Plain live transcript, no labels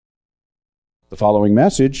The following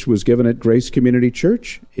message was given at Grace Community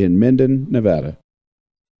Church in Minden, Nevada.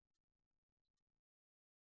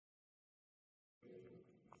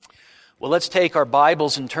 Well, let's take our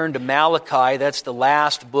Bibles and turn to Malachi. That's the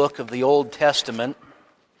last book of the Old Testament.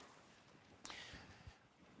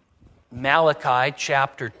 Malachi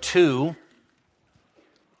chapter 2.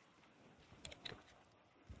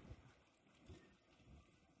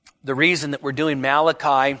 The reason that we're doing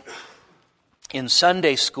Malachi in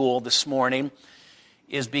Sunday school this morning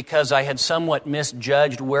is because I had somewhat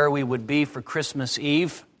misjudged where we would be for Christmas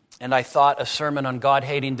Eve, and I thought a sermon on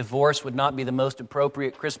God-hating divorce would not be the most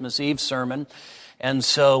appropriate Christmas Eve sermon, and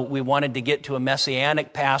so we wanted to get to a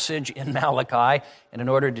messianic passage in Malachi, and in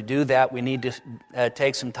order to do that, we need to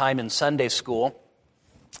take some time in Sunday school.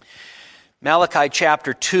 Malachi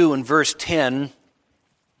chapter 2 and verse 10,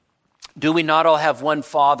 "Do we not all have one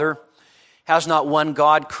Father? Has not one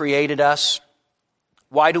God created us?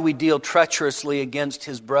 Why do we deal treacherously against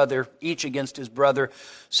his brother, each against his brother,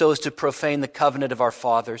 so as to profane the covenant of our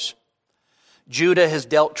fathers? Judah has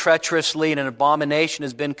dealt treacherously, and an abomination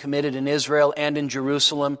has been committed in Israel and in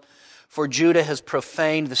Jerusalem. For Judah has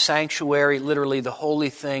profaned the sanctuary, literally the holy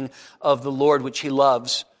thing of the Lord which he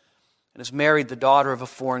loves, and has married the daughter of a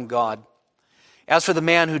foreign god. As for the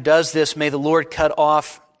man who does this, may the Lord cut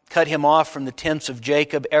him off from the tents of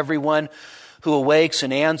Jacob, everyone who awakes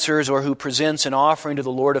and answers, or who presents an offering to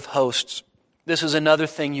the Lord of hosts. This is another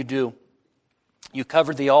thing you do. You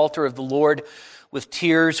covered the altar of the Lord with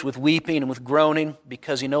tears, with weeping, and with groaning,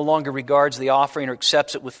 because he no longer regards the offering or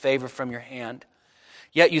accepts it with favor from your hand.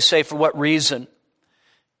 Yet you say, for what reason?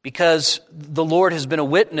 Because the Lord has been a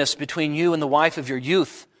witness between you and the wife of your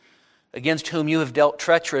youth, against whom you have dealt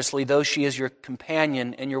treacherously, though she is your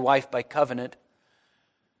companion and your wife by covenant.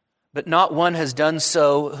 But not one has done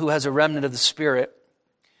so who has a remnant of the Spirit.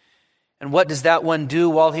 And what does that one do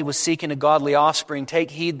while he was seeking a godly offspring? Take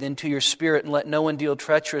heed then to your spirit, and let no one deal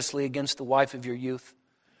treacherously against the wife of your youth.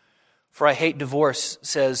 For I hate divorce,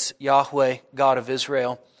 says Yahweh, God of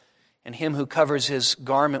Israel, and him who covers his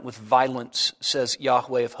garment with violence, says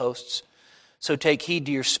Yahweh of hosts. So take heed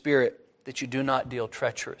to your spirit, that you do not deal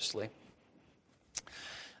treacherously."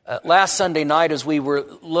 Last Sunday night, as we were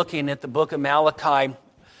looking at the book of Malachi,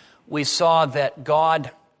 we saw that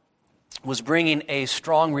God was bringing a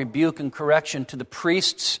strong rebuke and correction to the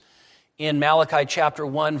priests in Malachi chapter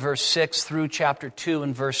 1, verse 6 through chapter 2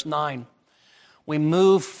 and verse 9. We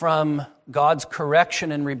move from God's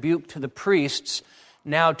correction and rebuke to the priests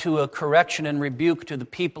now to a correction and rebuke to the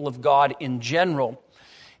people of God in general.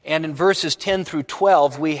 And in verses 10 through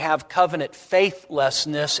 12, we have covenant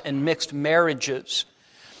faithlessness and mixed marriages.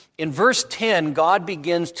 In verse 10, God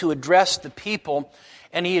begins to address the people,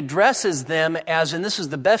 and he addresses them as, and this is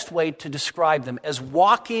the best way to describe them, as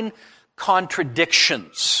walking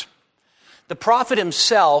contradictions. The prophet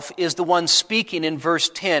himself is the one speaking in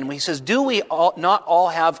verse 10 when he says, "Do we not all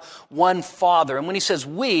have one Father?" And when he says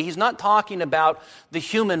we, he's not talking about the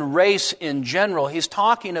human race in general. He's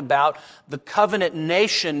talking about the covenant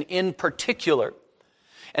nation in particular.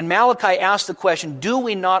 And Malachi asks the question, do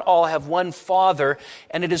we not all have one Father?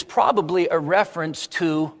 And it is probably a reference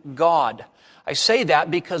to God. I say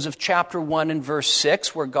that because of chapter 1 and verse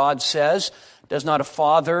 6, where God says, "Does not a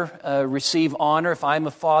father receive honor? If I'm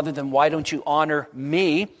a father, then why don't you honor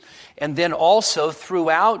me?" And then also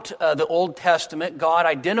throughout the Old Testament, God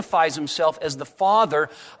identifies himself as the father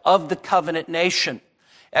of the covenant nation.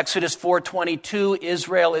 Exodus 4:22,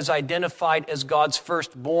 Israel is identified as God's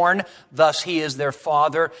firstborn, thus he is their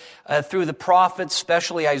father. Through the prophets,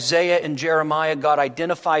 especially Isaiah and Jeremiah, God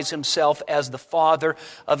identifies himself as the father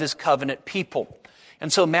of his covenant people.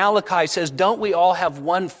 And so Malachi says, don't we all have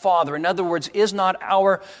one Father? In other words, is not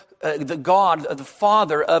the God, the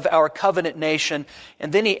Father of our covenant nation?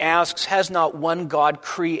 And then he asks, has not one God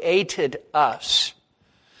created us?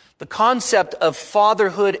 The concept of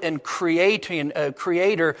fatherhood and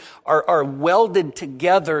creator are welded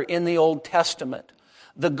together in the Old Testament.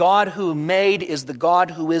 The God who made is the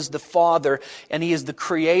God who is the Father, and he is the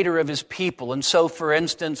creator of his people. And so, for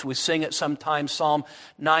instance, we sing it sometimes, Psalm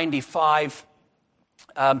 95,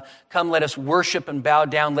 "Come, let us worship and bow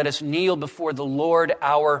down. Let us kneel before the Lord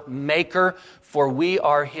our Maker, for we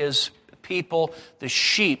are his people, the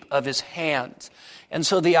sheep of his hands." And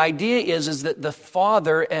so the idea is that the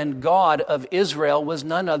Father and God of Israel was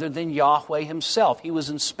none other than Yahweh himself. He was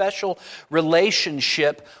in special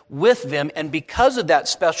relationship with them, and because of that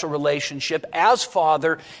special relationship, as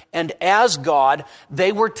Father and as God,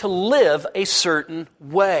 they were to live a certain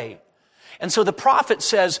way. And so the prophet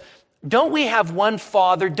says, Don't we have one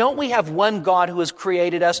Father? Don't we have one God who has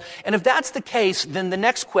created us? And if that's the case, then the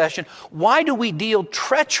next question, why do we deal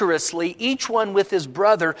treacherously, each one with his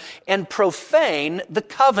brother, and profane the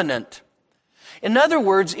covenant? In other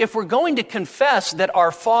words, if we're going to confess that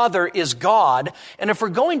our Father is God, and if we're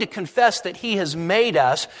going to confess that He has made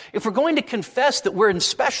us, if we're going to confess that we're in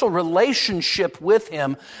special relationship with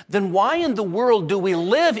Him, then why in the world do we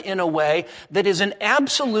live in a way that is an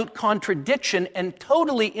absolute contradiction and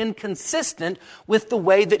totally inconsistent with the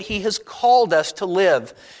way that He has called us to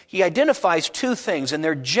live? He identifies two things, and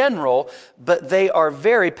they're general, but they are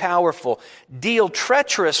very powerful. Deal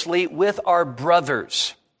treacherously with our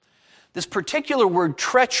brothers. This particular word,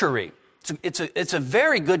 treachery, it's a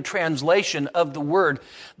very good translation of the word.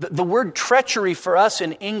 The word treachery for us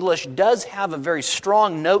in English does have a very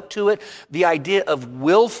strong note to it, the idea of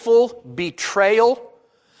willful betrayal.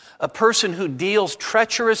 A person who deals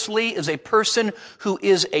treacherously is a person who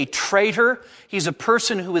is a traitor. He's a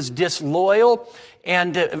person who is disloyal.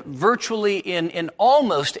 And virtually in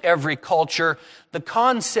almost every culture, the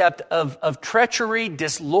concept of treachery,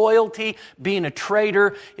 disloyalty, being a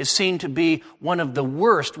traitor is seen to be one of the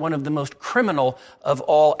worst, one of the most criminal of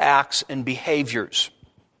all acts and behaviors.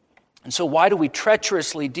 And so why do we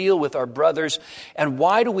treacherously deal with our brothers? And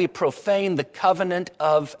why do we profane the covenant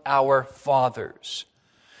of our fathers?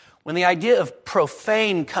 When the idea of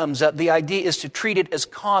profane comes up, the idea is to treat it as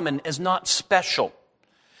common, as not special.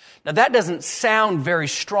 Now that doesn't sound very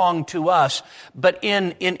strong to us, but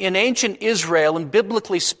in ancient Israel, and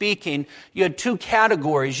biblically speaking, you had two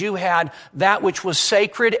categories. You had that which was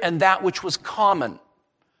sacred and that which was common.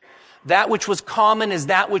 That which was common is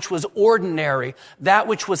that which was ordinary. That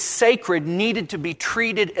which was sacred needed to be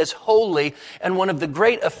treated as holy. And one of the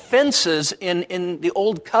great offenses in the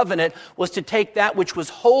Old Covenant was to take that which was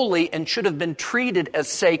holy and should have been treated as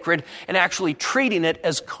sacred and actually treating it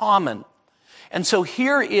as common. And so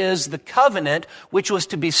here is the covenant, which was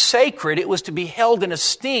to be sacred. It was to be held in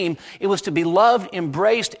esteem. It was to be loved,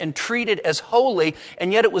 embraced, and treated as holy,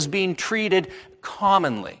 and yet it was being treated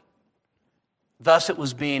commonly. Thus it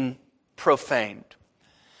was being profaned.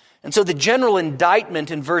 And so the general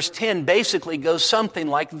indictment in verse 10 basically goes something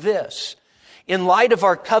like this. In light of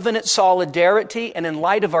our covenant solidarity and in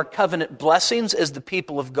light of our covenant blessings as the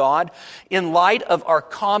people of God, in light of our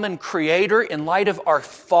common Creator, in light of our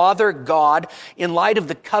Father God, in light of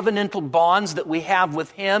the covenantal bonds that we have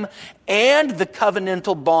with Him and the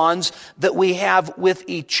covenantal bonds that we have with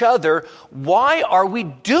each other, why are we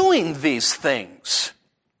doing these things?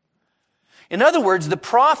 In other words, the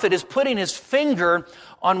prophet is putting his finger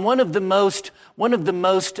on one of the most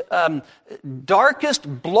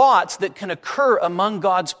darkest blots that can occur among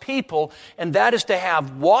God's people, and that is to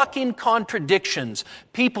have walking contradictions,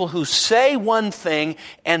 people who say one thing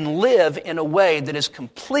and live in a way that is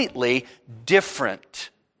completely different.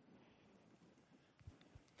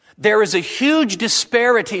 There is a huge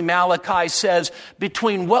disparity, Malachi says,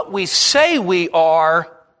 between what we say we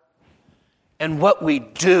are and what we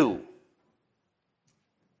do.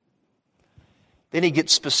 Then he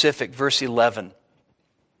gets specific, verse 11.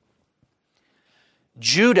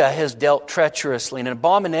 Judah has dealt treacherously, and an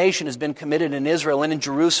abomination has been committed in Israel and in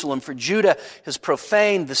Jerusalem. For Judah has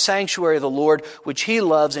profaned the sanctuary of the Lord, which he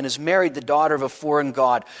loves, and has married the daughter of a foreign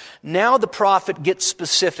god. Now the prophet gets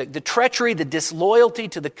specific. The treachery, the disloyalty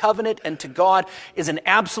to the covenant and to God is an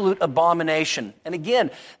absolute abomination. And again,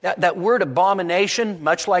 that word abomination,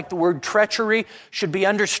 much like the word treachery, should be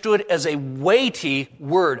understood as a weighty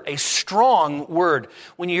word, a strong word.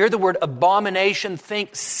 When you hear the word abomination,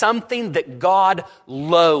 think something that God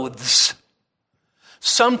loathes,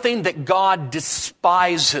 something that God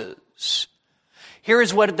despises. Here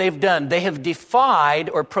is what they've done. They have defied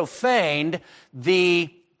or profaned the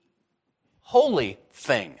holy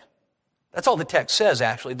thing. That's all the text says,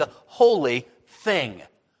 actually. The holy thing,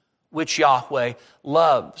 which Yahweh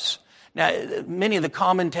loves. Now, many of the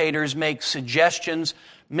commentators make suggestions.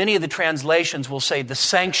 Many of the translations will say the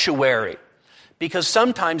sanctuary, because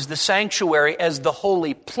sometimes the sanctuary as the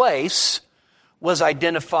holy place was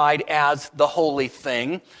identified as the holy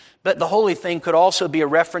thing. But the holy thing could also be a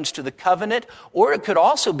reference to the covenant, or it could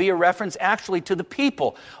also be a reference actually to the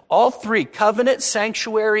people. All three, covenant,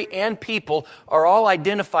 sanctuary, and people, are all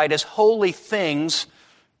identified as holy things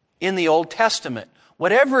in the Old Testament.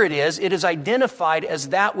 Whatever it is identified as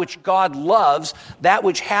that which God loves, that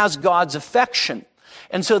which has God's affection.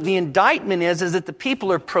 And so the indictment is that the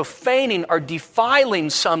people are profaning, are defiling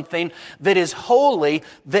something that is holy,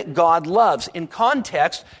 that God loves. In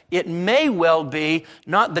context, it may well be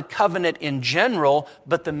not the covenant in general,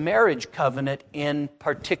 but the marriage covenant in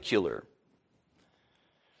particular.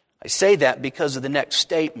 I say that because of the next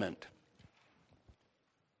statement.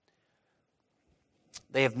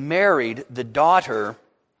 They have married the daughter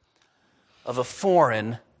of a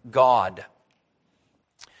foreign god.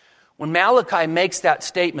 When Malachi makes that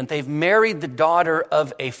statement, they've married the daughter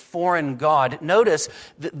of a foreign god. Notice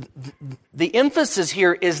the emphasis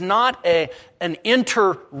here is not an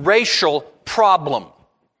interracial problem.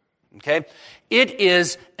 Okay? It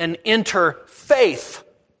is an interfaith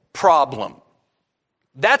problem.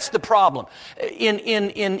 That's the problem. In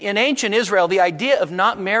ancient Israel, the idea of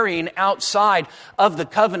not marrying outside of the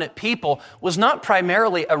covenant people was not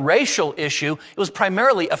primarily a racial issue. It was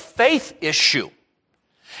primarily a faith issue.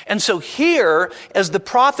 And so here, as the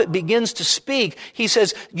prophet begins to speak, he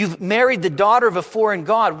says, you've married the daughter of a foreign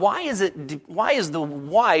god. Why is the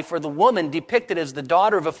wife or the woman depicted as the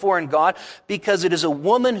daughter of a foreign god? Because it is a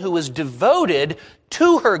woman who is devoted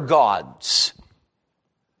to her gods.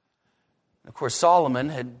 Of course, Solomon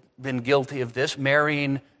had been guilty of this,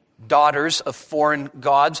 marrying daughters of foreign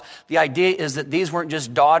gods. The idea is that these weren't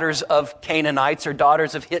just daughters of Canaanites or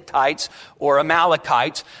daughters of Hittites or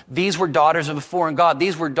Amalekites. These were daughters of a foreign god.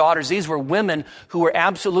 These were women who were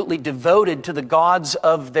absolutely devoted to the gods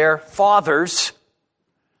of their fathers.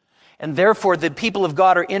 And therefore, the people of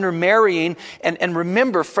God are intermarrying. And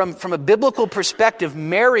remember, from a biblical perspective,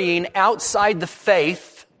 marrying outside the faith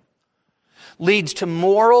leads to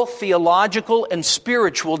moral, theological, and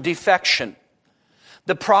spiritual defection.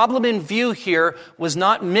 The problem in view here was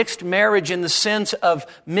not mixed marriage in the sense of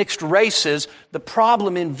mixed races. The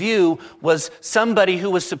problem in view was somebody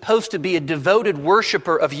who was supposed to be a devoted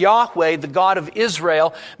worshiper of Yahweh, the God of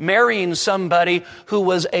Israel, marrying somebody who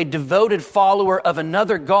was a devoted follower of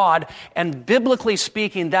another God. And biblically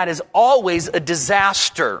speaking, that is always a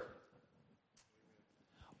disaster.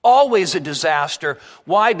 Always a disaster.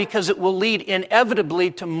 Why? Because it will lead inevitably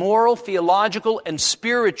to moral, theological, and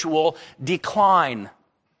spiritual decline.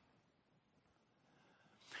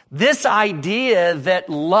 This idea that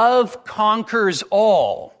love conquers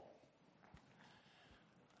all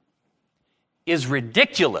is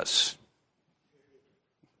ridiculous.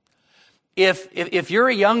 If you're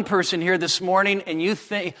a young person here this morning and you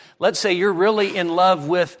think, let's say you're really in love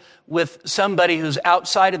with somebody who's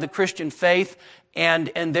outside of the Christian faith, and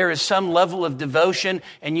there is some level of devotion,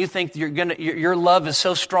 and you think your love is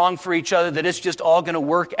so strong for each other that it's just all going to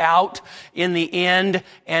work out in the end,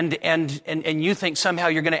 and you think somehow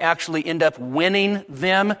you're going to actually end up winning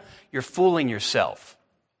them, you're fooling yourself.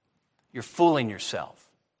 You're fooling yourself.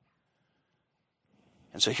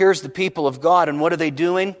 And so here's the people of God, and what are they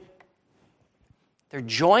doing? They're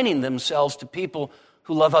joining themselves to people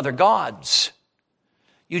who love other gods.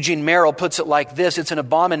 Eugene Merrill puts it like this: it's an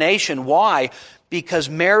abomination. Why? Because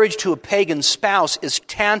marriage to a pagan spouse is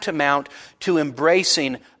tantamount to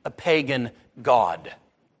embracing a pagan god.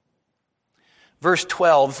 Verse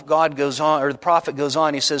 12, the prophet goes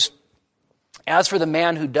on, he says, as for the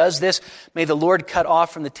man who does this, may the Lord cut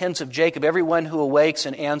off from the tents of Jacob everyone who awakes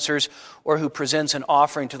and answers or who presents an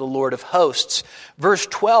offering to the Lord of hosts. Verse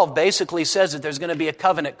 12 basically says that there's going to be a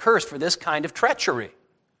covenant curse for this kind of treachery.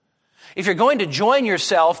 If you're going to join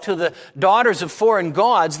yourself to the daughters of foreign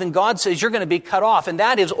gods, then God says you're going to be cut off. And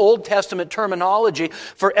that is Old Testament terminology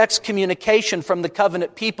for excommunication from the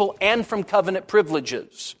covenant people and from covenant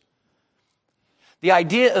privileges. The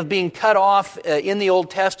idea of being cut off in the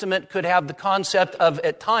Old Testament could have the concept of,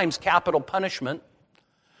 at times, capital punishment.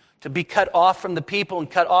 To be cut off from the people and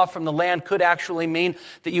cut off from the land could actually mean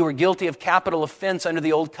that you were guilty of capital offense under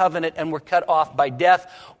the Old Covenant and were cut off by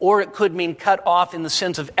death. Or it could mean cut off in the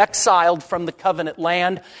sense of exiled from the covenant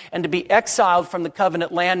land. And to be exiled from the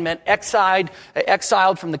covenant land meant exiled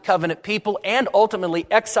from the covenant people and ultimately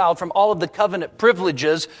exiled from all of the covenant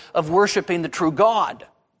privileges of worshiping the true God.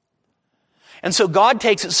 And so God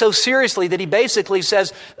takes it so seriously that he basically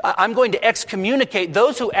says, I'm going to excommunicate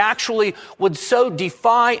those who actually would so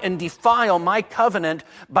defy and defile my covenant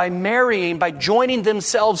by joining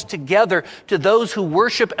themselves together to those who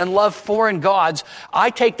worship and love foreign gods.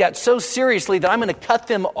 I take that so seriously that I'm going to cut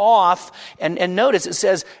them off. And notice it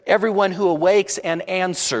says, everyone who awakes and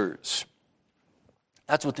answers.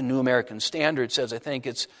 That's what the New American Standard says. I think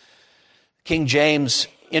it's King James,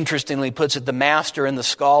 interestingly, puts it, the master and the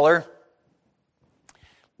scholar.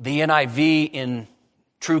 The NIV, in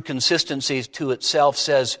true consistency to itself,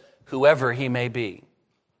 says, whoever he may be.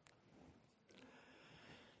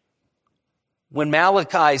 When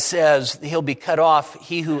Malachi says he'll be cut off,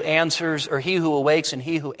 he who answers, or he who awakes and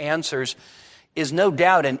he who answers, is no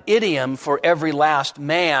doubt an idiom for every last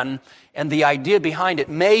man. And the idea behind it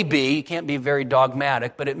may be, you can't be very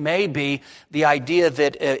dogmatic, but it may be the idea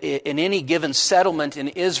that in any given settlement in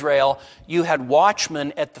Israel, you had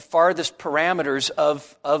watchmen at the farthest parameters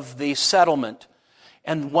of the settlement.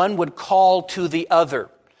 And one would call to the other.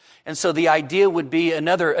 And so the idea would be,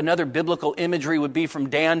 another biblical imagery would be from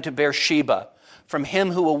Dan to Beersheba. From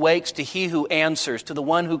him who awakes to he who answers, to the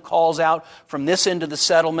one who calls out from this end of the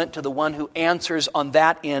settlement to the one who answers on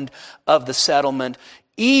that end of the settlement,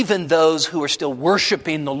 even those who are still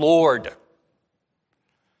worshiping the Lord.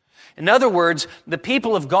 In other words, the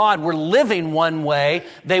people of God were living one way.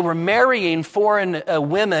 They were marrying foreign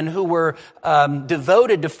women who were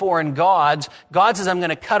devoted to foreign gods. God says, I'm going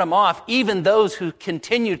to cut them off, even those who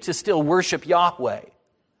continue to still worship Yahweh.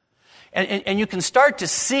 And you can start to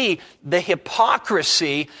see the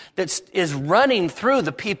hypocrisy that is running through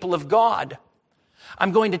the people of God.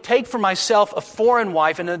 I'm going to take for myself a foreign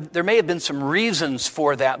wife, and there may have been some reasons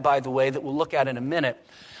for that, by the way, that we'll look at in a minute.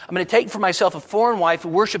 I'm going to take for myself a foreign wife who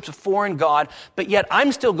worships a foreign god, but yet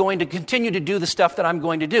I'm still going to continue to do the stuff that I'm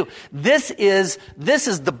going to do. This is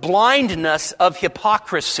the blindness of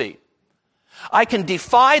hypocrisy. I can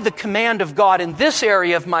defy the command of God in this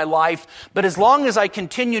area of my life, but as long as I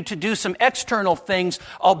continue to do some external things,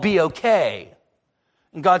 I'll be okay.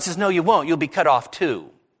 And God says, no, you won't. You'll be cut off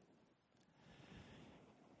too.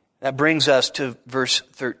 That brings us to verse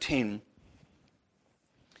 13.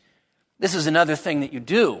 This is another thing that you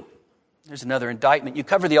do. There's another indictment. You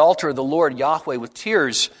cover the altar of the Lord Yahweh with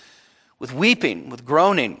tears, with weeping, with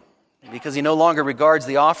groaning, because he no longer regards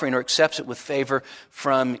the offering or accepts it with favor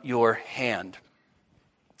from your hand.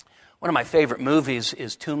 One of my favorite movies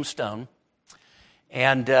is Tombstone.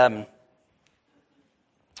 And one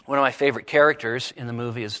of my favorite characters in the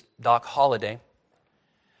movie is Doc Holliday.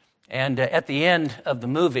 And at the end of the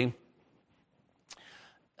movie,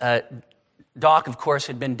 Doc, of course,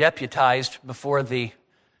 had been deputized before the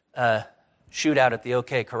shootout at the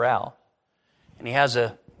OK Corral. And he has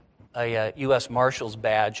a U.S. Marshal's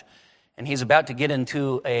badge. And he's about to get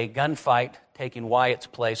into a gunfight, taking Wyatt's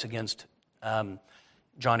place against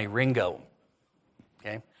Johnny Ringo.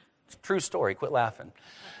 Okay? It's a true story. Quit laughing.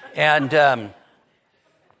 And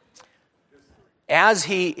as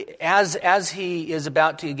he is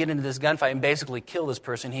about to get into this gunfight and basically kill this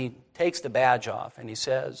person, he takes the badge off and he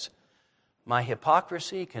says, "My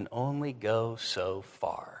hypocrisy can only go so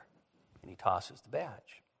far." And he tosses the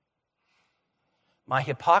badge. My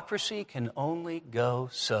hypocrisy can only go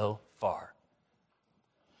so far.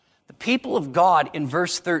 The people of God in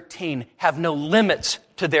verse 13 have no limits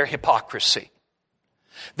to their hypocrisy.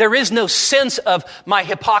 There is no sense of my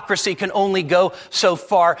hypocrisy can only go so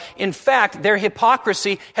far. In fact, their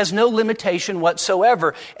hypocrisy has no limitation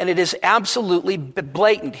whatsoever, and it is absolutely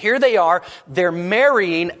blatant. Here they are, they're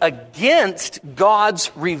marrying against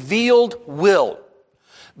God's revealed will.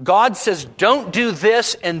 God says, don't do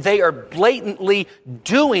this, and they are blatantly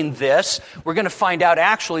doing this. We're going to find out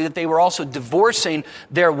actually that they were also divorcing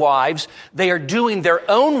their wives. They are doing their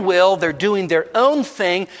own will. They're doing their own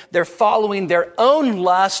thing. They're following their own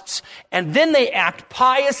lusts. And then they act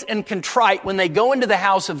pious and contrite when they go into the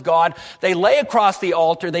house of God. They lay across the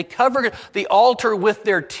altar. They cover the altar with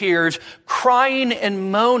their tears, crying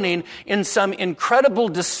and moaning in some incredible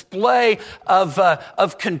display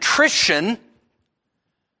of contrition.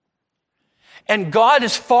 And God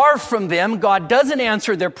is far from them. God doesn't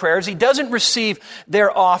answer their prayers. He doesn't receive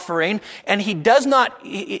their offering. And He does not,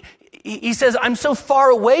 He says, I'm so far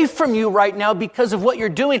away from you right now because of what you're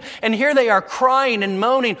doing. And here they are crying and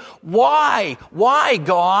moaning. Why? Why,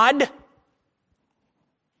 God?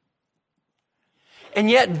 And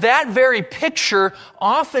yet that very picture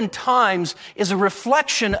oftentimes is a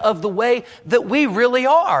reflection of the way that we really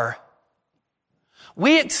are.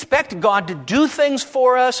 We expect God to do things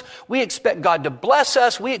for us. We expect God to bless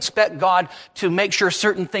us. We expect God to make sure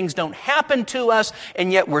certain things don't happen to us.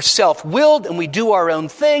 And yet we're self-willed and we do our own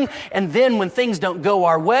thing. And then when things don't go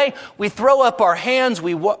our way, we throw up our hands,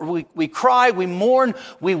 we cry, we mourn,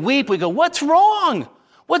 we weep. We go, what's wrong?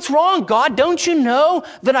 What's wrong, God? Don't you know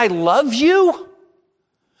that I love you?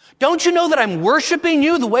 Don't you know that I'm worshiping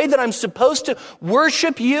you the way that I'm supposed to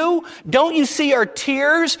worship you? Don't you see our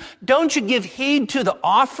tears? Don't you give heed to the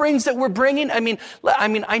offerings that we're bringing? I mean,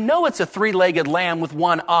 I know it's a three-legged lamb with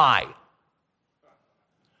one eye.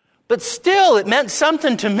 But still, it meant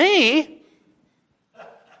something to me.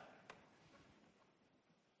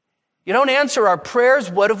 You don't answer our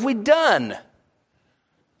prayers, what have we done?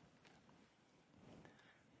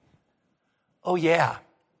 Oh yeah.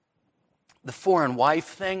 The foreign wife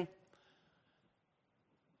thing,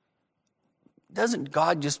 doesn't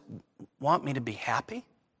God just want me to be happy?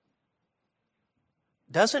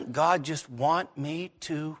 Doesn't God just want me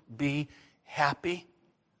to be happy?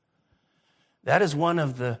 That is one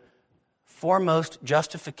of the foremost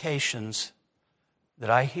justifications that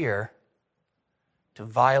I hear to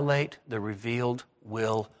violate the revealed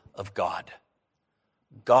will of God.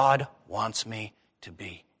 God wants me to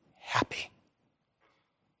be happy.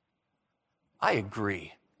 I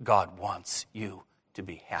agree, God wants you to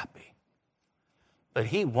be happy. But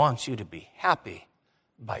He wants you to be happy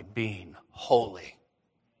by being holy.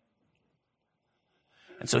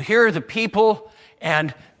 And so here are the people,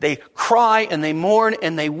 and they cry and they mourn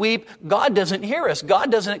and they weep. God doesn't hear us.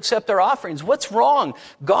 God doesn't accept our offerings. What's wrong?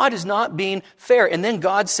 God is not being fair. And then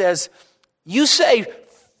God says, you say,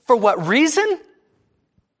 for what reason?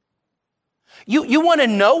 You want to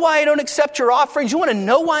know why I don't accept your offerings? You want to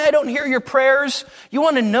know why I don't hear your prayers? You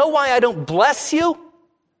want to know why I don't bless you?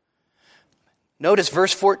 Notice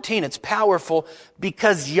verse 14, it's powerful.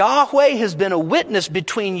 Because Yahweh has been a witness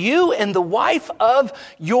between you and the wife of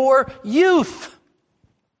your youth.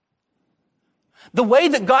 The way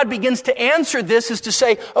that God begins to answer this is to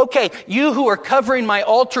say, okay, you who are covering my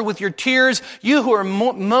altar with your tears, you who are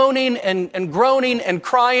moaning and groaning and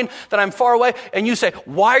crying that I'm far away, and you say,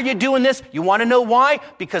 why are you doing this? You want to know why?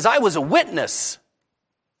 Because I was a witness.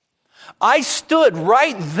 I stood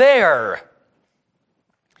right there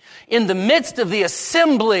in the midst of the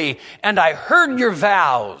assembly, and I heard your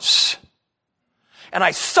vows, and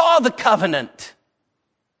I saw the covenant.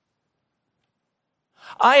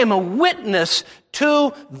 I am a witness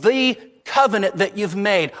to the covenant that you've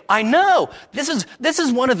made. I know this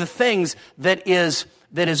is one of the things that is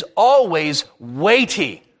always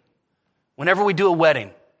weighty whenever we do a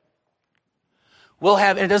wedding. We'll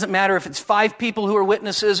have, and it doesn't matter if it's 5 people who are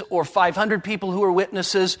witnesses or 500 people who are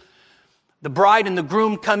witnesses. The bride and the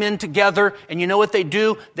groom come in together, and you know what they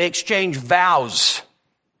do? They exchange vows.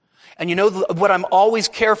 And you know what I'm always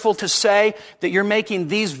careful to say? That you're making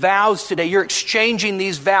these vows today. You're exchanging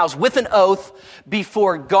these vows with an oath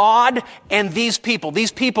before God and these people.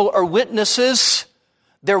 These people are witnesses.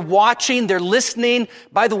 They're watching. They're listening.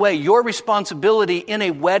 By the way, your responsibility in a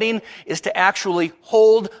wedding is to actually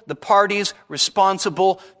hold the parties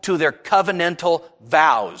responsible to their covenantal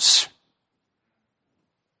vows.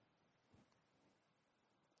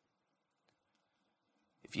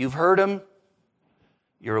 If you've heard them,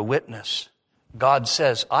 you're a witness. God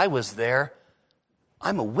says, I was there.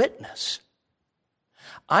 I'm a witness.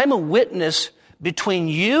 I'm a witness between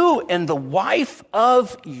you and the wife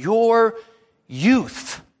of your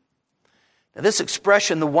youth. Now, this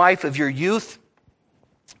expression, the wife of your youth,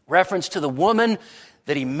 reference to the woman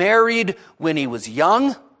that he married when he was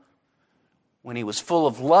young, when he was full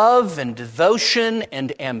of love and devotion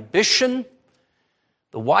and ambition.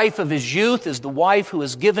 The wife of his youth is the wife who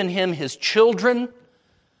has given him his children,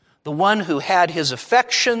 the one who had his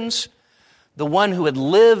affections, the one who had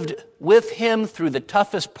lived with him through the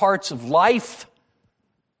toughest parts of life,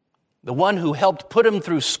 the one who helped put him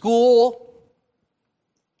through school.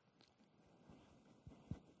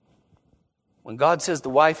 When God says the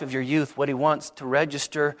wife of your youth, what He wants to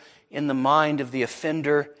register in the mind of the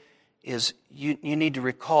offender is you need to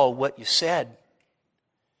recall what you said.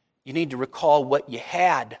 You need to recall what you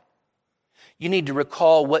had. You need to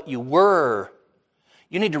recall what you were.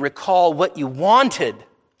 You need to recall what you wanted.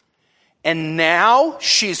 And now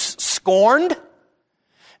she's scorned.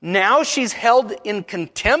 Now she's held in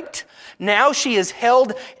contempt. Now she is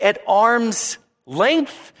held at arm's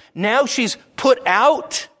length. Now she's put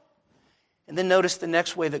out. And then notice the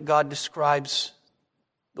next way that God describes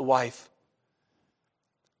the wife.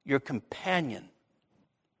 Your companion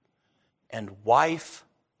and wife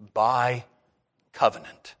by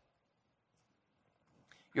covenant.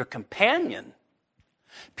 Your companion.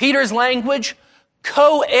 Peter's language,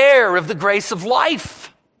 co-heir of the grace of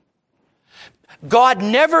life. God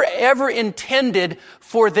never ever intended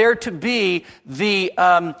for there to be the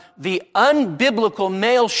unbiblical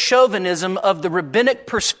male chauvinism of the rabbinic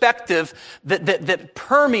perspective that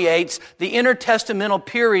permeates the intertestamental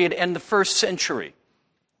period and the first century.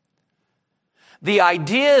 The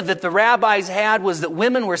idea that the rabbis had was that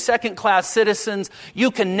women were second-class citizens. You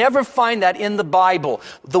can never find that in the Bible.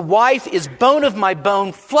 The wife is bone of my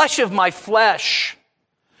bone, flesh of my flesh.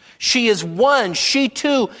 She is one. She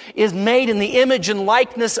too is made in the image and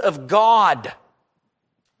likeness of God.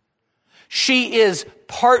 She is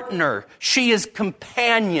partner. She is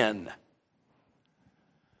companion.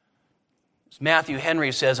 As Matthew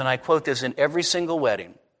Henry says, and I quote this in every single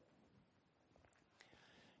wedding,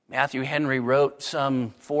 Matthew Henry wrote some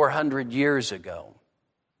 400 years ago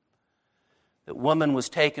that woman was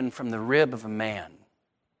taken from the rib of a man.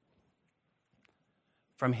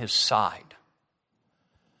 from his side.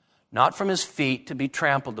 Not from his feet to be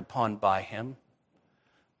trampled upon by him,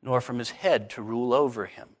 nor from his head to rule over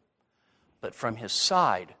him, but from his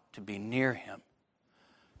side to be near him,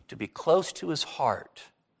 to be close to his heart,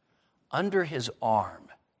 under his arm,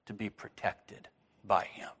 to be protected by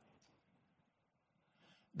him.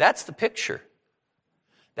 That's the picture.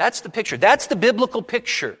 That's the picture. That's the biblical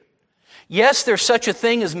picture. Yes, there's such a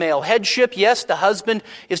thing as male headship. Yes, the husband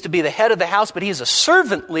is to be the head of the house, but he's a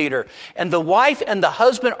servant leader. And the wife and the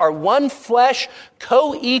husband are one flesh,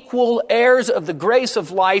 co-equal heirs of the grace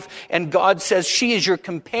of life. And God says she is your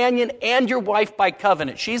companion and your wife by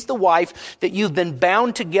covenant. She's the wife that you've been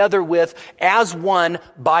bound together with as one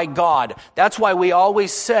by God. That's why we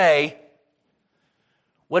always say,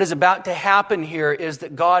 what is about to happen here is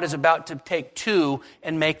that God is about to take two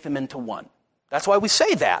and make them into one. That's why we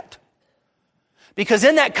say that. Because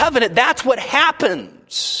in that covenant, that's what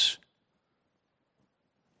happens.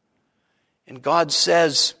 And God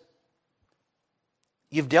says,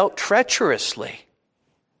 you've dealt treacherously.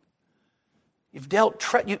 You've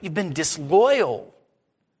been disloyal.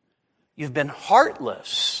 You've been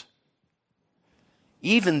heartless.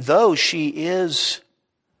 Even though she is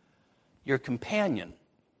your companion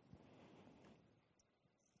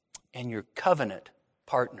and your covenant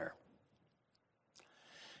partner.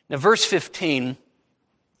 Now, verse 15,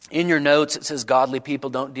 in your notes, it says godly people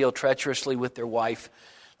don't deal treacherously with their wife.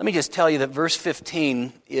 Let me just tell you that verse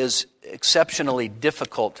 15 is exceptionally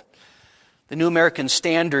difficult. The New American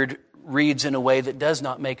Standard reads in a way that does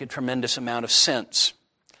not make a tremendous amount of sense.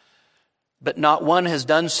 But not one has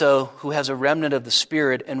done so who has a remnant of the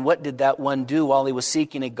Spirit. And what did that one do while he was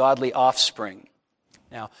seeking a godly offspring?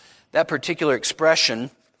 Now, that particular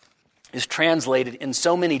expression is translated in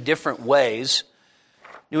so many different ways.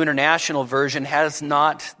 New International Version, has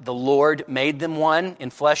not the Lord made them one? In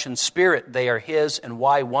flesh and spirit they are his. And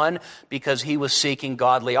why one? Because he was seeking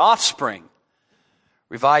godly offspring.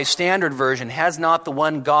 Revised Standard Version, has not the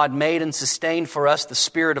one God made and sustained for us the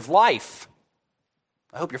Spirit of life?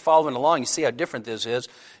 I hope you're following along. You see how different this is.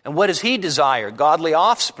 And what does he desire? Godly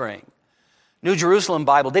offspring. New Jerusalem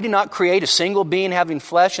Bible, did he not create a single being having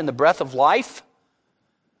flesh and the breath of life?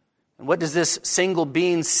 And what does this single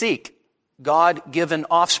being seek? God-given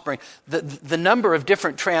offspring. The number of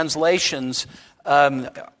different translations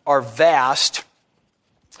are vast.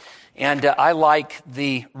 And I like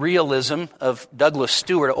the realism of Douglas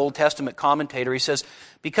Stewart, an Old Testament commentator. He says,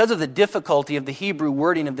 because of the difficulty of the Hebrew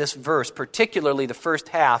wording of this verse, particularly the first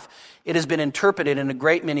half, it has been interpreted in a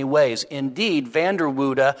great many ways. Indeed,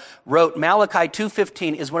 Vanderwoode wrote, Malachi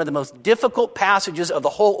 2:15 is one of the most difficult passages of the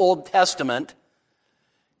whole Old Testament,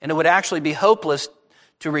 and it would actually be hopeless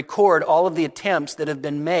to record all of the attempts that have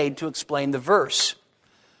been made to explain the verse.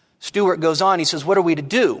 Stewart goes on, he says, what are we to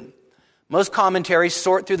do? Most commentaries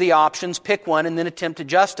sort through the options, pick one, and then attempt to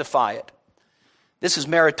justify it. This is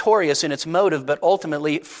meritorious in its motive, but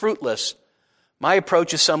ultimately fruitless. My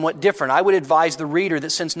approach is somewhat different. I would advise the reader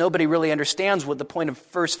that since nobody really understands what the point of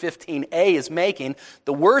verse 15a is making,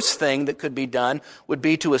 the worst thing that could be done would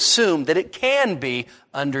be to assume that it can be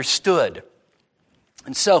understood.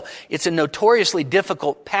 And so it's a notoriously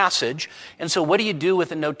difficult passage. And so what do you do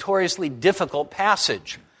with a notoriously difficult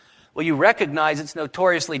passage? Well, you recognize it's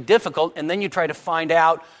notoriously difficult, and then you try to find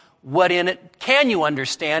out what in it can you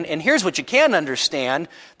understand. And here's what you can understand.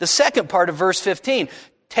 The second part of verse 15.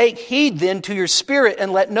 Take heed then to your spirit,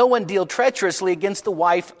 and let no one deal treacherously against the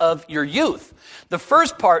wife of your youth. The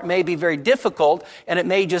first part may be very difficult, and it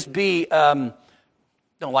may just be...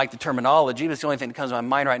 don't like the terminology, but it's the only thing that comes to my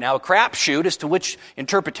mind right now. A crapshoot as to which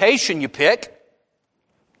interpretation you pick.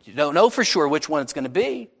 You don't know for sure which one it's going to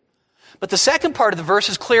be. But the second part of the verse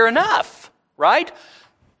is clear enough, right?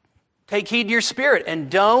 Take heed to your spirit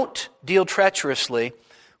and don't deal treacherously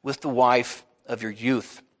with the wife of your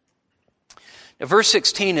youth. Now, verse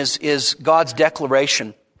 16 is God's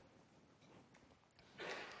declaration.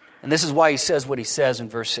 And this is why he says what he says in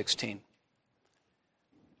verse 16.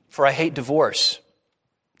 For I hate divorce,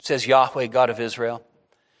 says Yahweh, God of Israel.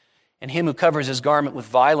 And him who covers his garment with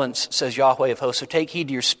violence, says Yahweh of hosts. So take heed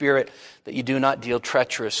to your spirit that you do not deal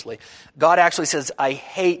treacherously. God actually says, I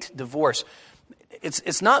hate divorce.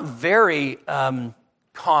 It's not very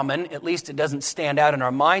common, at least it doesn't stand out in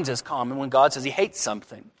our minds as common, when God says he hates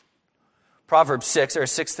something. Proverbs 6, there are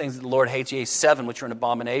 6 things that the Lord hates, yea, 7 which are an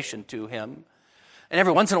abomination to him. And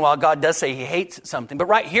every once in a while, God does say he hates something. But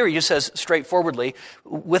right here, he just says straightforwardly,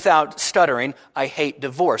 without stuttering, I hate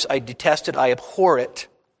divorce. I detest it. I abhor it.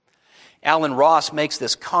 Alan Ross makes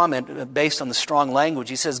this comment based on the strong language.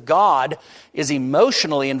 He says, God is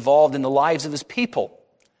emotionally involved in the lives of his people.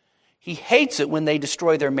 He hates it when they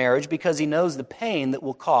destroy their marriage because he knows the pain that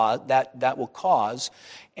will cause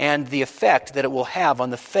and the effect that it will have on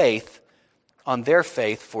their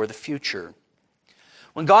faith for the future.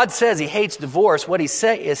 When God says he hates divorce, what he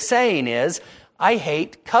is saying is, I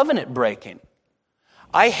hate covenant breaking.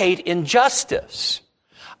 I hate injustice.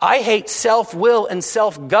 I hate self-will and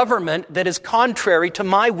self-government that is contrary to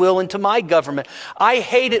my will and to my government. I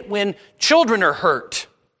hate it when children are hurt.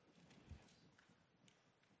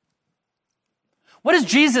 What does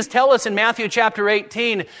Jesus tell us in Matthew chapter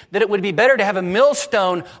 18? That it would be better to have a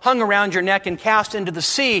millstone hung around your neck and cast into the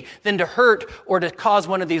sea than to hurt or to cause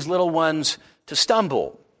one of these little ones to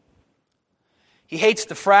stumble. He hates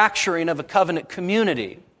the fracturing of a covenant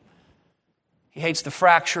community. He hates the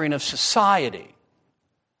fracturing of society.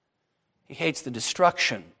 He hates the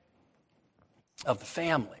destruction of the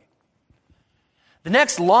family. The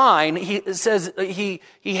next line, he says he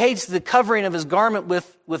hates the covering of his garment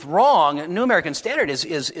with wrong. New American Standard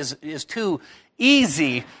is too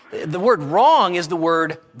easy. The word wrong is the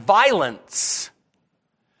word violence.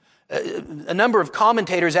 A number of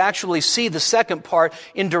commentators actually see the second part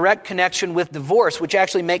in direct connection with divorce, which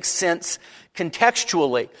actually makes sense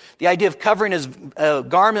contextually. The idea of covering his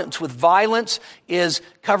garments with violence is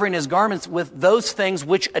covering his garments with those things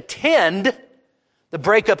which attend the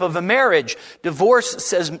breakup of a marriage. Divorce,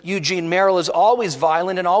 says Eugene Merrill, is always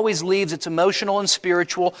violent and always leaves its emotional and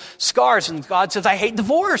spiritual scars. And God says, I hate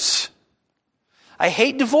divorce. I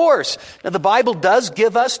hate divorce. Now, the Bible does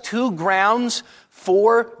give us two grounds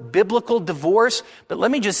for biblical divorce, but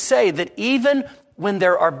let me just say that even when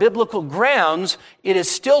there are biblical grounds, it is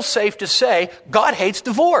still safe to say God hates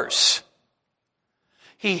divorce.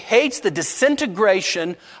 He hates the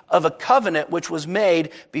disintegration of a covenant which was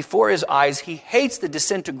made before his eyes. He hates the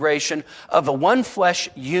disintegration of a one-flesh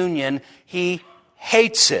union. He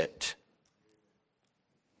hates it.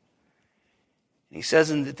 He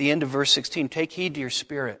says at the end of verse 16, take heed to your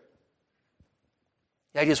spirit.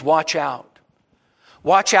 The idea is watch out.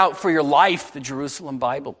 Watch out for your life, the Jerusalem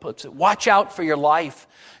Bible puts it. Watch out for your life.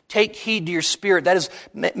 Take heed to your spirit. That is,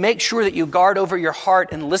 make sure that you guard over your heart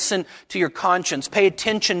and listen to your conscience. Pay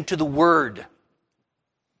attention to the word.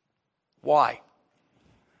 Why?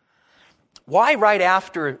 Why right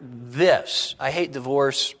after this? I hate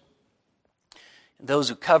divorce. Those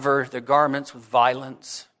who cover their garments with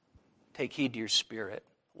violence. Take heed to your spirit.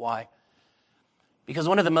 Why? Because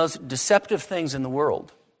one of the most deceptive things in the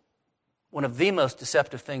world,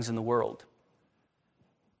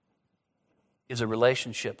 is a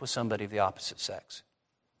relationship with somebody of the opposite sex.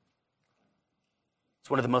 It's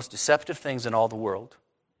one of the most deceptive things in all the world.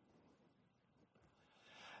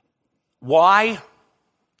 Why?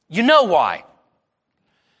 You know why.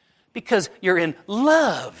 Because you're in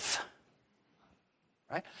love.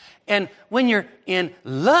 Right? And when you're in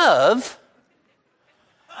love,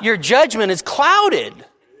 your judgment is clouded.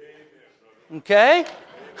 Okay?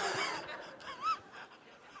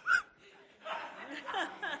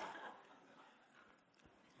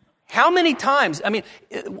 How many times,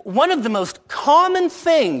 one of the most common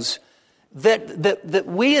things that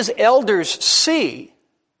we as elders see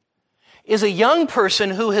is a young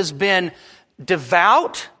person who has been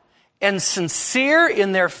devout and sincere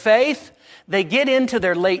in their faith. They get into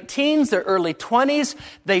their late teens, their early 20s.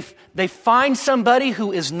 They find somebody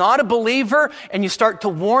who is not a believer, and you start to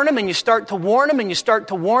warn them, and you start to warn them, and you start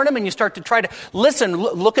to warn them, and you start to try to listen,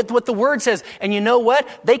 look at what the Word says. And you know what?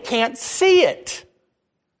 They can't see it.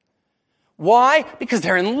 Why? Because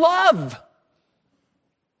they're in love.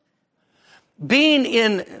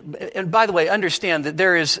 And by the way, understand that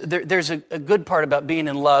there's a good part about being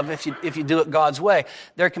in love if you do it God's way.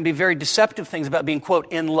 There can be very deceptive things about being,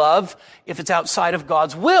 quote, in love if it's outside of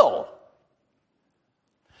God's will.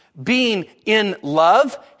 Being in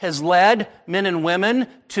love has led men and women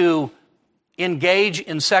to engage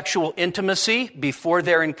in sexual intimacy before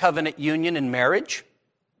they're in covenant union and marriage.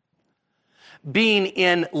 Being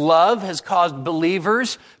in love has caused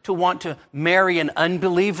believers to want to marry an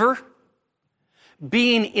unbeliever.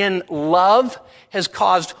 Being in love has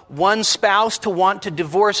caused one spouse to want to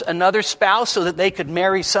divorce another spouse so that they could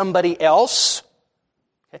marry somebody else.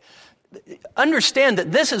 Okay. Understand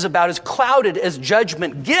that this is about as clouded as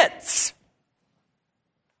judgment gets.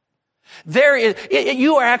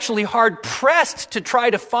 You are actually hard-pressed to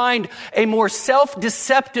try to find a more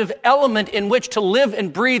self-deceptive element in which to live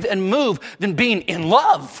and breathe and move than being in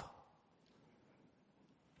love.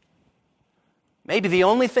 Maybe the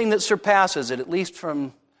only thing that surpasses it, at least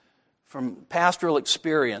from pastoral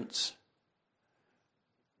experience,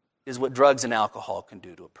 is what drugs and alcohol can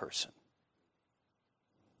do to a person.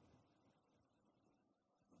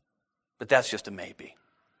 But that's just a maybe.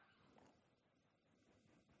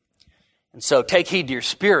 And so take heed to your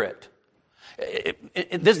spirit.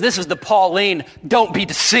 This is the Pauline, don't be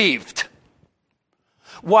deceived.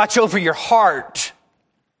 Watch over your heart.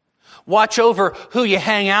 Watch over who you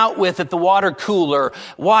hang out with at the water cooler.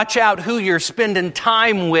 Watch out who you're spending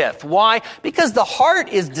time with. Why? Because the heart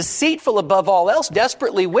is deceitful above all else,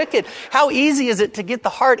 desperately wicked. How easy is it to get the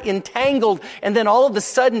heart entangled and then all of a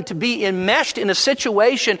sudden to be enmeshed in a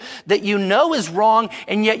situation that you know is wrong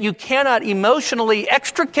and yet you cannot emotionally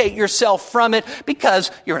extricate yourself from it because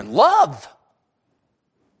you're in love.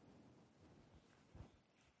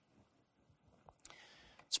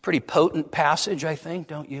 It's a pretty potent passage, I think,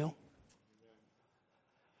 don't you?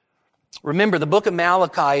 Remember, the book of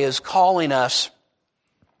Malachi is calling us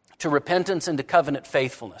to repentance and to covenant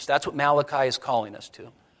faithfulness. That's what Malachi is calling us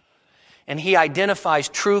to. And he identifies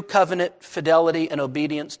true covenant fidelity and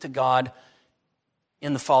obedience to God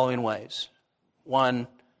in the following ways. One,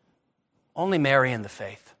 only marry in the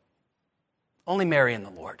faith. Only marry in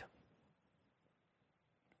the Lord.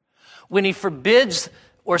 When he forbids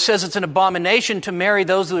or says it's an abomination to marry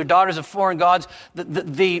those who are daughters of foreign gods,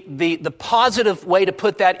 the positive way to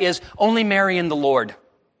put that is only marry in the Lord.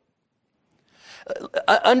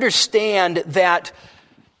 Understand that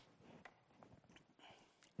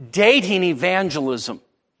dating evangelism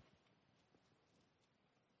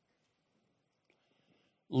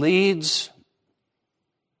leads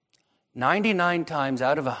 99 times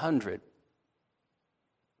out of 100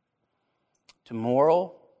 to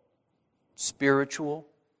moral, spiritual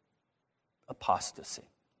apostasy.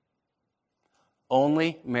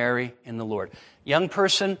 Only marry in the Lord. Young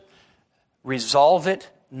person, resolve it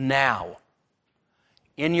now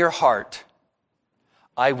in your heart.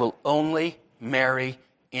 I will only marry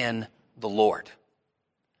in the Lord.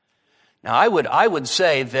 Now, I would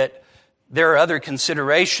say that there are other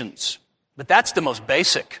considerations, but that's the most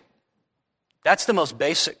basic. That's the most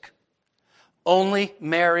basic. Only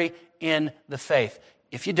marry in the faith.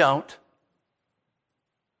 If you don't,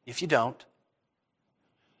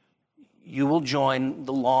 you will join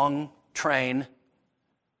the long train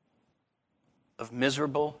of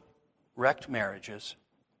miserable, wrecked marriages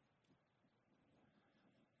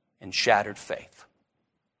and shattered faith.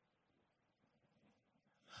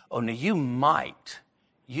 Oh, now you might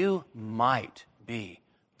be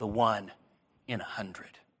the one in 100.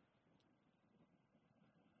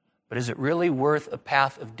 But is it really worth a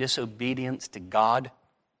path of disobedience to God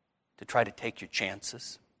to try to take your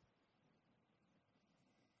chances?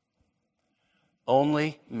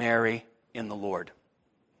 Only marry in the Lord.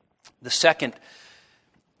 The second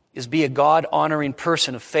is be a God-honoring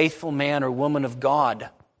person, a faithful man or woman of God.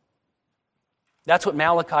 That's what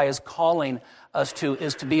Malachi is calling us to,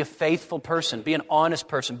 is to be a faithful person, be an honest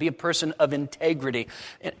person, be a person of integrity.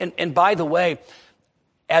 And by the way,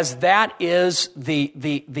 as that is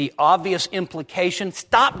the obvious implication,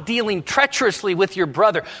 stop dealing treacherously with your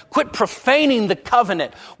brother. Quit profaning the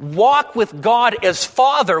covenant. Walk with God as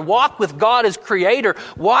Father. Walk with God as Creator.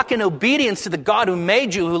 Walk in obedience to the God who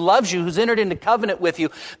made you, who loves you, who's entered into covenant with you.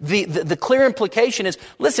 The clear implication is,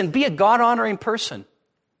 listen, be a God-honoring person.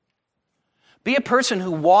 Be a person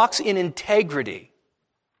who walks in integrity.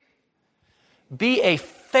 Be a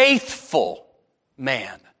faithful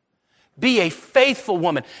man. Be a faithful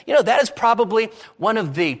woman. You know, that is probably one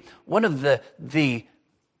of the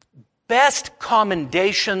best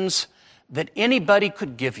commendations that anybody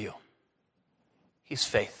could give you. He's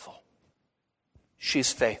faithful.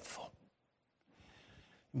 She's faithful.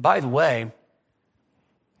 By the way,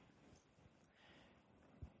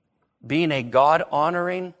 being a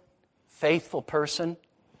God-honoring, faithful person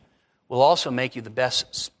will also make you the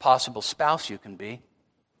best possible spouse you can be.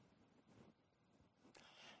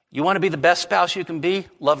 You want to be the best spouse you can be?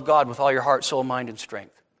 Love God with all your heart, soul, mind, and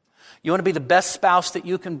strength. You want to be the best spouse that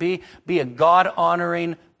you can be? Be a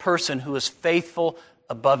God-honoring person who is faithful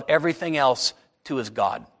above everything else to his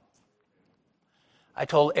God. I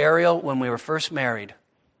told Ariel when we were first married,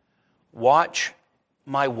 watch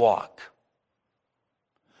my walk.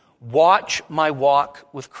 Watch my walk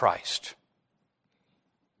with Christ.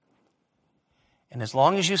 And as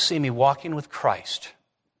long as you see me walking with Christ,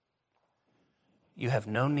 you have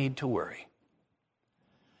no need to worry.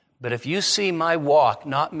 But if you see my walk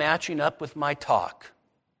not matching up with my talk,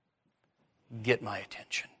 get my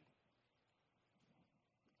attention.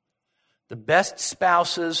 The best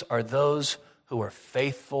spouses are those who are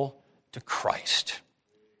faithful to Christ.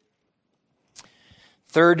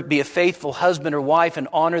 Third, be a faithful husband or wife and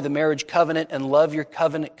honor the marriage covenant and love your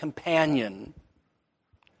covenant companion.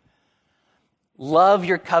 Love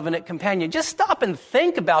your covenant companion. Just stop and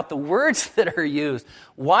think about the words that are used.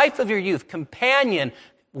 Wife of your youth, companion,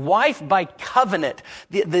 wife by covenant.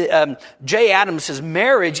 J. Adams says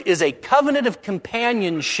marriage is a covenant of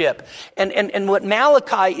companionship. And what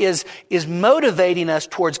Malachi is motivating us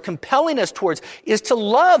towards, compelling us towards, is to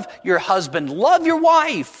love your husband, love your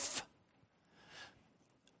wife.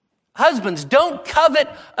 Husbands, don't covet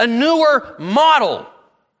a newer model.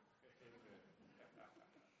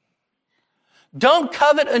 Don't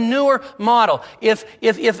covet a newer model.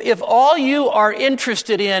 If all you are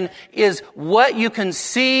interested in is what you can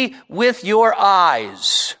see with your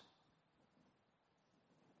eyes,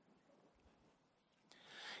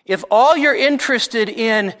 if all you're interested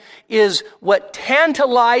in is what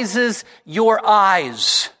tantalizes your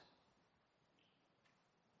eyes,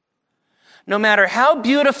 no matter how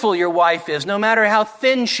beautiful your wife is, no matter how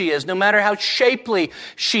thin she is, no matter how shapely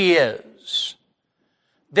she is,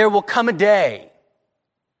 there will come a day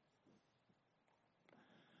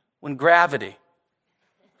when gravity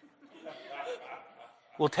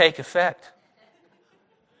will take effect.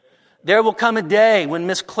 There will come a day when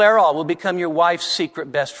Miss Clairol will become your wife's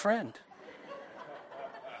secret best friend.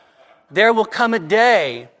 There will come a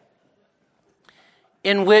day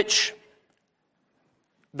in which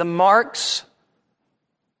the marks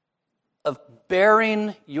of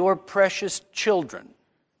bearing your precious children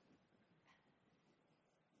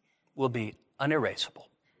will be unerasable.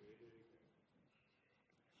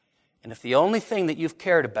 And if the only thing that you've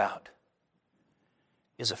cared about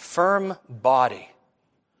is a firm body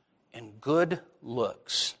and good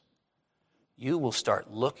looks, you will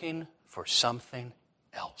start looking for something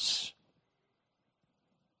else.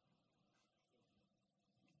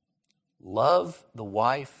 Love the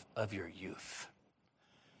wife of your youth.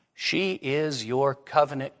 She is your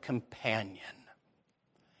covenant companion.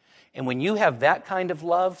 And when you have that kind of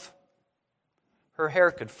love, her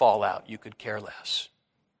hair could fall out. You could care less.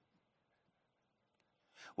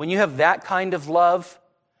 When you have that kind of love,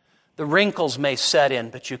 the wrinkles may set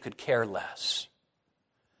in, but you could care less.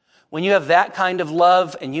 When you have that kind of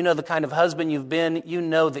love, and you know the kind of husband you've been, you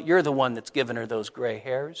know that you're the one that's given her those gray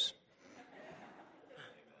hairs.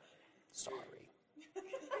 Sorry.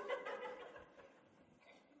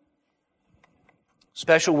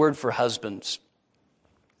 Special word for husbands.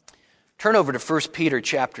 Turn over to 1 Peter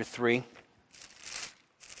chapter 3.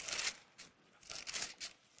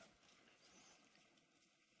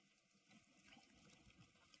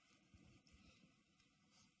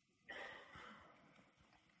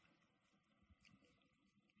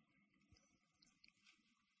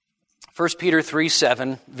 First Peter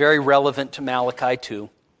 3:7, very relevant to Malachi 2.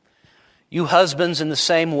 You husbands, in the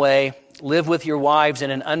same way, live with your wives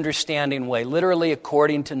in an understanding way, literally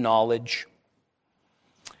according to knowledge,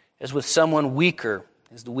 as with someone weaker,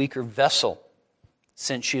 as the weaker vessel,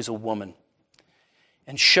 since she is a woman.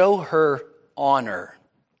 And show her honor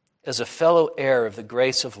as a fellow heir of the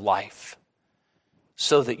grace of life,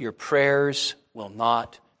 so that your prayers will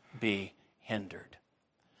not be hindered.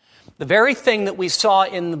 The very thing that we saw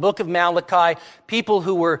in the book of Malachi, people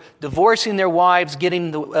who were divorcing their wives, getting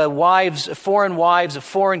the foreign wives of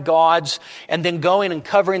foreign gods, and then going and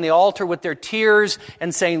covering the altar with their tears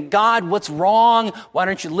and saying, God, what's wrong? Why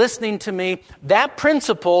aren't you listening to me? That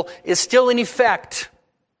principle is still in effect.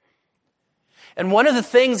 And one of the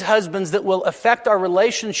things, husbands, that will affect our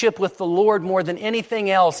relationship with the Lord more than anything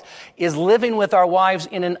else is living with our wives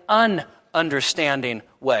in an ununderstanding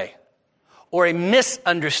way, or a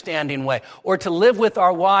misunderstanding way, or to live with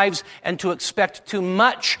our wives and to expect too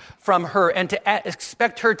much from her and to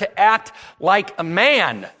expect her to act like a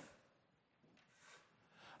man.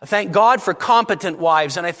 I thank God for competent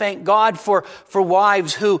wives, and I thank God for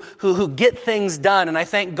wives who get things done, and I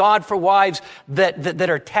thank God for wives that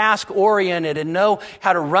are task-oriented and know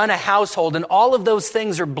how to run a household, and all of those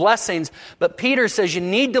things are blessings. But Peter says you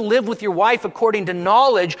need to live with your wife according to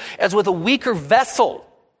knowledge as with a weaker vessel.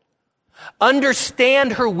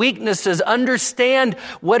 Understand her weaknesses. Understand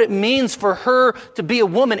what it means for her to be a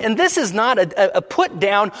woman. And this is not a put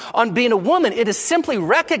down on being a woman. It is simply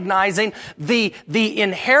recognizing the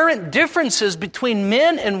inherent differences between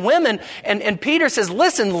men and women. And Peter says,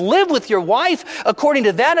 listen, live with your wife according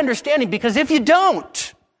to that understanding, because if you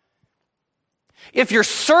don't, if you're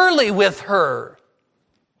surly with her,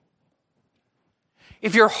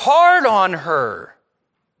 if you're hard on her,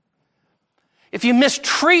 if you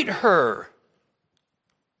mistreat her,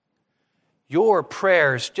 your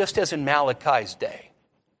prayers, just as in Malachi's day,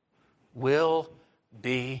 will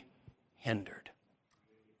be hindered.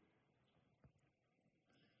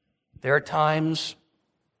 There are times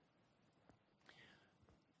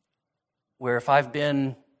where if I've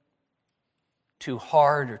been too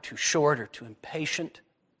hard or too short or too impatient,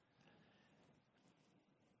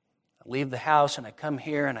 I leave the house and I come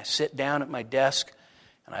here and I sit down at my desk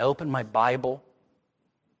and I open my Bible.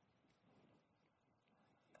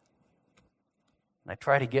 And I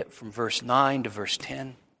try to get from verse 9 to verse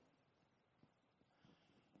 10.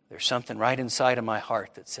 There's something right inside of my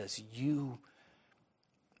heart that says, you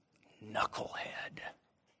knucklehead.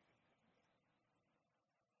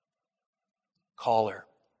 Call her.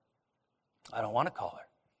 I don't want to call her.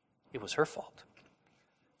 It was her fault.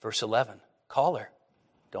 Verse 11, call her.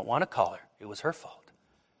 Don't want to call her. It was her fault.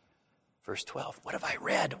 Verse 12, what have I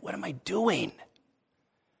read? What am I doing?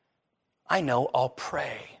 I know, I'll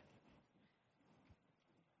pray.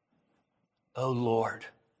 Oh Lord,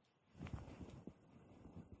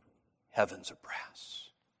 heavens are brass.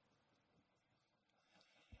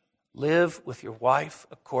 Live with your wife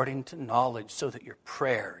according to knowledge so that your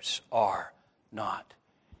prayers are not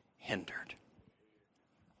hindered.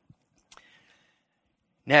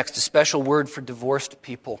 Next, a special word for divorced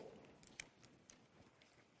people.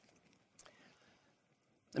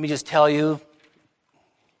 Let me just tell you,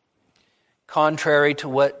 contrary to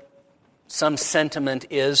what some sentiment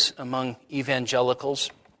is among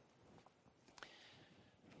evangelicals,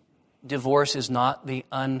 divorce is not the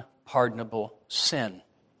unpardonable sin.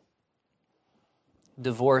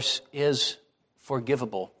 Divorce is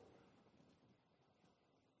forgivable.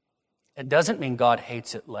 It doesn't mean God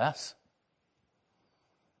hates it less,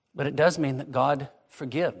 but it does mean that God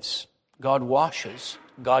forgives, God washes,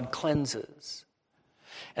 God cleanses.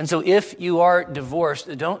 And so if you are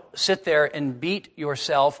divorced, don't sit there and beat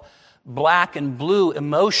yourself black and blue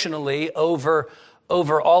emotionally over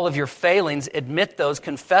all of your failings. Admit those,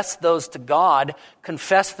 confess those to God,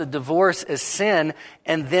 confess the divorce as sin,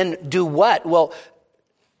 and then do what? Well,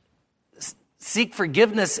 seek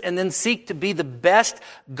forgiveness and then seek to be the best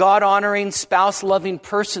God-honoring, spouse-loving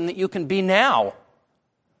person that you can be now.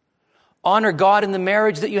 Honor God in the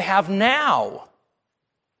marriage that you have now.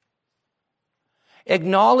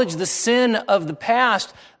 Acknowledge the sin of the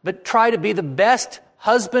past, but try to be the best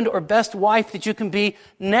husband or best wife that you can be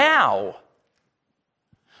now.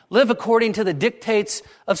 Live according to the dictates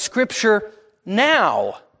of Scripture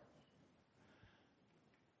now.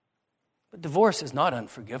 But divorce is not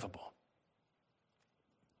unforgivable.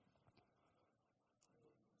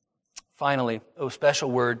 Finally, a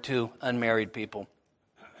special word to unmarried people.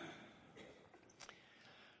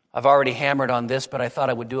 I've already hammered on this, but I thought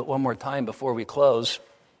I would do it one more time before we close.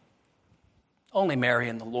 Only marry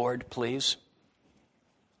in the Lord, please.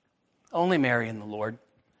 Only marry in the Lord.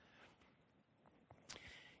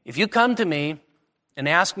 If you come to me and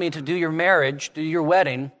ask me to do your marriage, do your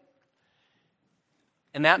wedding,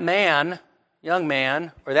 and that man, young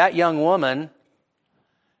man, or that young woman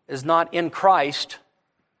is not in Christ,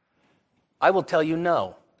 I will tell you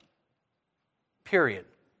no. Period.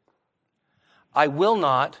 I will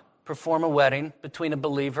not perform a wedding between a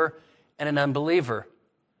believer and an unbeliever.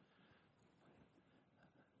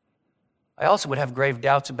 I also would have grave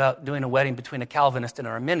doubts about doing a wedding between a Calvinist and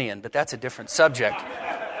an Arminian, but that's a different subject.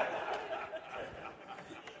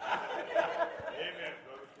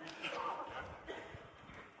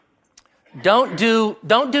 Don't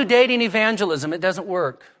do dating evangelism. It doesn't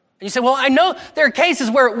work. And you say, well, I know there are cases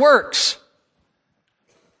where it works.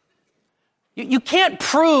 You can't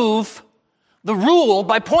prove the rule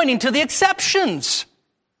by pointing to the exceptions.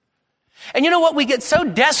 And you know what? We get so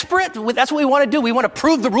desperate. That's what we want to do. We want to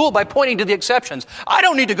prove the rule by pointing to the exceptions. I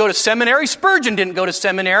don't need to go to seminary. Spurgeon didn't go to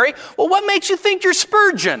seminary. Well, what makes you think you're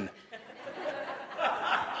Spurgeon?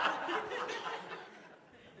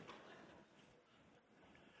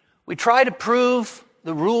 We try to prove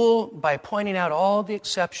the rule by pointing out all the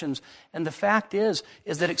exceptions. And the fact is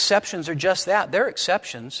that exceptions are just that. They're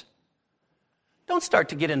exceptions. Don't start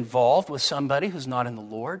to get involved with somebody who's not in the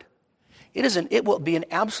Lord. It will be an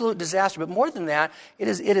absolute disaster. But more than that, it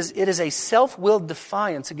is a self-willed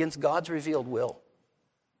defiance against God's revealed will.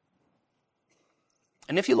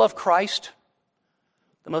 And if you love Christ,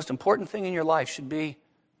 the most important thing in your life should be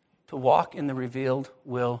to walk in the revealed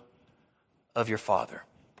will of your Father.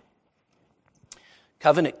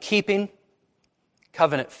 Covenant keeping,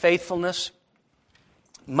 covenant faithfulness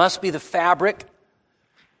must be the fabric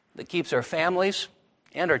that keeps our families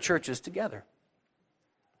and our churches together.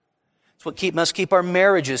 It's what must keep our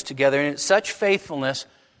marriages together, and it's such faithfulness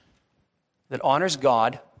that honors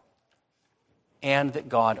God and that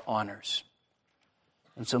God honors.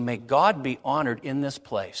 And so may God be honored in this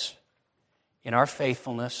place, in our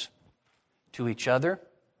faithfulness to each other,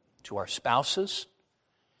 to our spouses,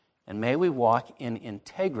 and may we walk in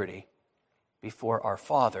integrity before our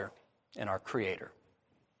Father and our Creator.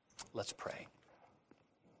 Let's pray.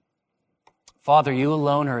 Father, you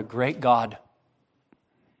alone are a great God.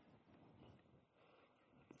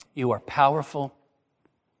 You are powerful,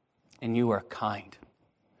 and you are kind.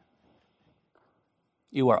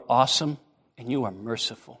 You are awesome, and you are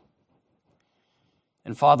merciful.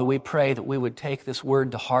 And Father, we pray that we would take this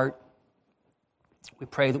word to heart. We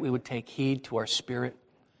pray that we would take heed to our spirit.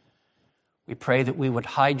 We pray that we would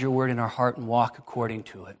hide your word in our heart and walk according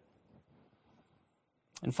to it.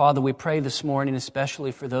 And Father, we pray this morning,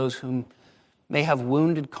 especially for those who may have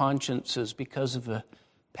wounded consciences because of a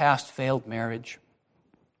past failed marriage.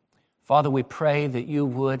 Father, we pray that you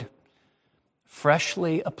would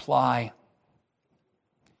freshly apply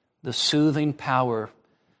the soothing power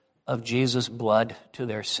of Jesus' blood to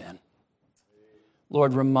their sin.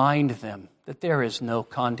 Lord, remind them that there is no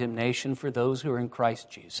condemnation for those who are in Christ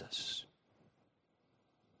Jesus.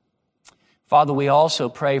 Father, we also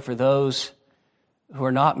pray for those who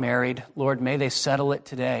are not married. Lord, may they settle it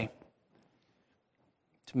today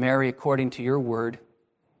to marry according to your word,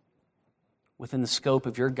 within the scope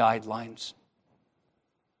of your guidelines.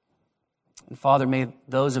 And Father, may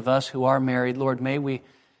those of us who are married, Lord, may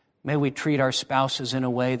we treat our spouses in a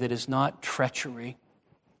way that is not treachery,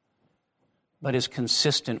 but is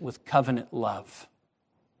consistent with covenant love.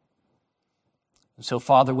 And so,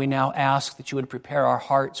 Father, we now ask that you would prepare our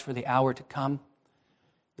hearts for the hour to come,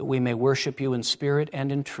 that we may worship you in spirit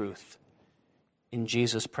and in truth. In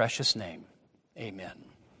Jesus' precious name, amen.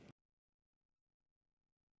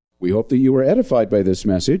 We hope that you were edified by this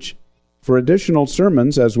message. For additional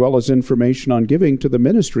sermons as well as information on giving to the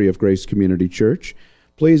ministry of Grace Community Church,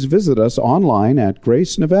 please visit us online at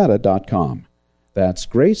gracenevada.com. That's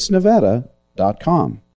gracenevada.com.